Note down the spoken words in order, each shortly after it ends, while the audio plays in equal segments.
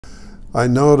I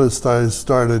noticed I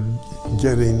started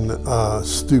getting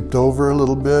stooped over a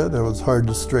little bit. It was hard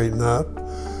to straighten up,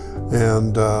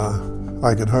 and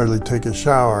I could hardly take a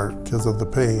shower because of the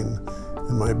pain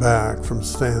in my back from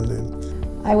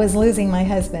standing. I was losing my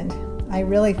husband. I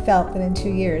really felt that in 2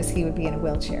 years he would be in a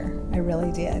wheelchair. I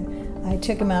really did. I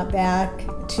took him out back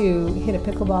to hit a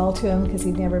pickleball to him because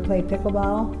he'd never played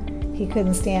pickleball. He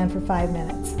couldn't stand for 5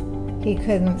 minutes. He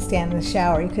couldn't stand in the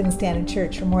shower. He couldn't stand in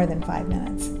church for more than 5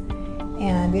 minutes.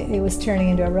 And it was turning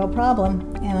into a real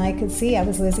problem, and I could see I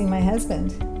was losing my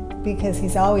husband because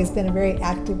he's always been a very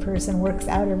active person, works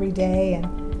out every day,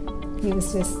 and he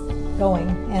was just going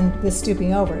and this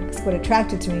stooping over. Because what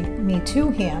attracted me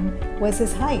to him was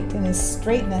his height and his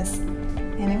straightness,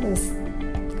 and it was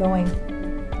going.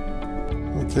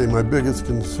 Okay, my biggest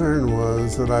concern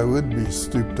was that I would be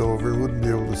stooped over and wouldn't be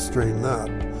able to straighten up.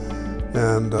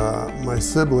 And my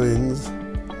siblings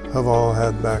have all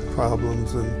had back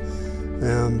problems and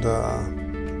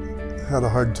had a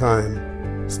hard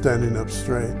time standing up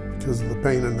straight because of the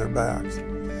pain in their backs.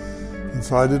 And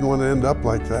so I didn't want to end up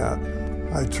like that.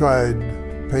 I tried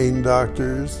pain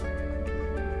doctors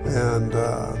and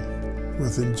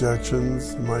with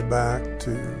injections in my back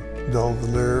to dull the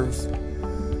nerves.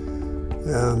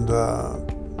 And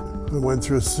I went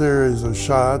through a series of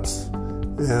shots,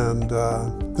 and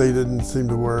they didn't seem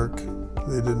to work.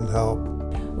 They didn't help.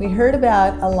 We heard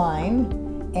about Align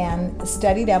and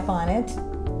studied up on it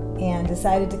and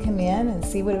decided to come in and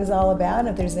see what it was all about,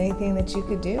 if there's anything that you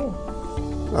could do.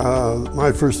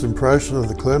 My first impression of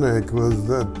the clinic was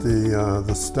that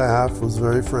the staff was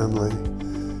very friendly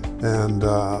and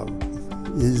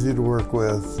easy to work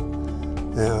with,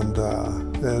 and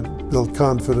it built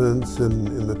confidence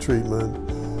in the treatment,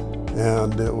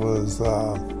 and it was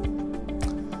a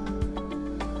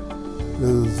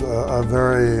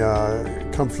very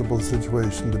comfortable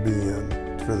situation to be in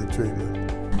for the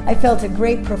treatment. I felt a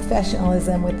great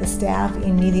professionalism with the staff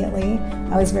immediately.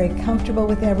 I was very comfortable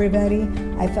with everybody.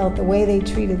 I felt the way they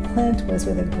treated Clynt was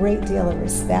with a great deal of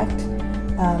respect.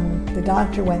 The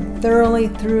doctor went thoroughly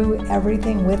through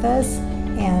everything with us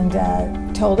and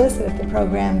told us that if the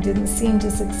program didn't seem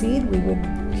to succeed, we would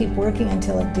keep working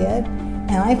until it did.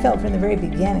 And I felt from the very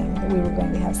beginning that we were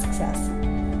going to have success.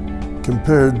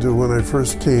 Compared to when I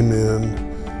first came in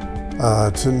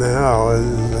to now,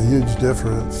 is a huge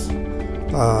difference.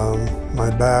 My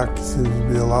back seems to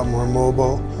be a lot more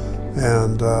mobile,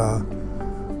 and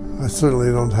I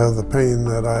certainly don't have the pain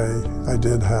that I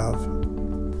did have.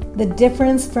 The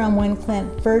difference from when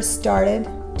Clynt first started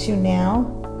to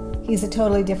now, he's a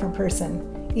totally different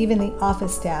person. Even the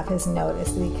office staff has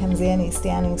noticed that he comes in, he's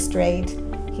standing straight,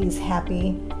 he's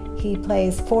happy. He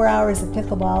plays 4 hours of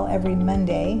pickleball every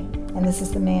Monday, and this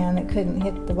is the man that couldn't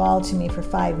hit the ball to me for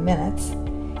 5 minutes.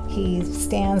 He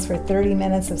stands for 30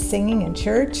 minutes of singing in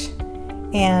church,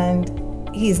 and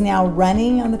he's now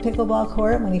running on the pickleball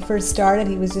court. When he first started,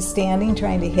 he was just standing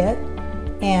trying to hit,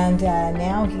 and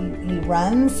now he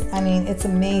runs. I mean, it's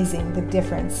amazing the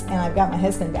difference, and I've got my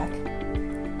husband back.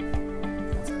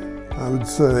 I would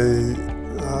say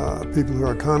people who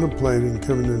are contemplating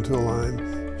coming into Align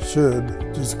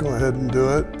should just go ahead and do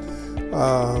it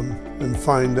and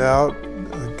find out,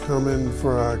 come in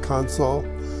for a consult,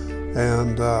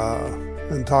 and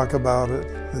talk about it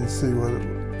and see what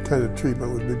kind of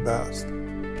treatment would be best.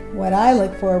 What I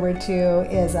look forward to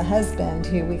is a husband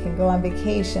who we can go on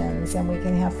vacations and we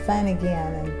can have fun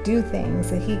again and do things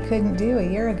that he couldn't do a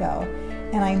year ago.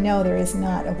 And I know there is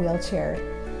not a wheelchair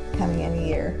coming in a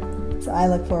year. So I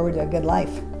look forward to a good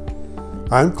life.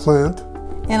 I'm Clynt.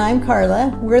 And I'm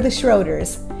Carla. We're the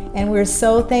Schroeders. And we're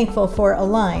so thankful for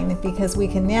Align because we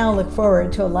can now look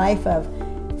forward to a life of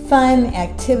fun,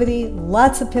 activity,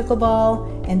 lots of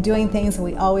pickleball, and doing things that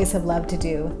we always have loved to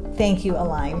do. Thank you,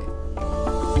 Align.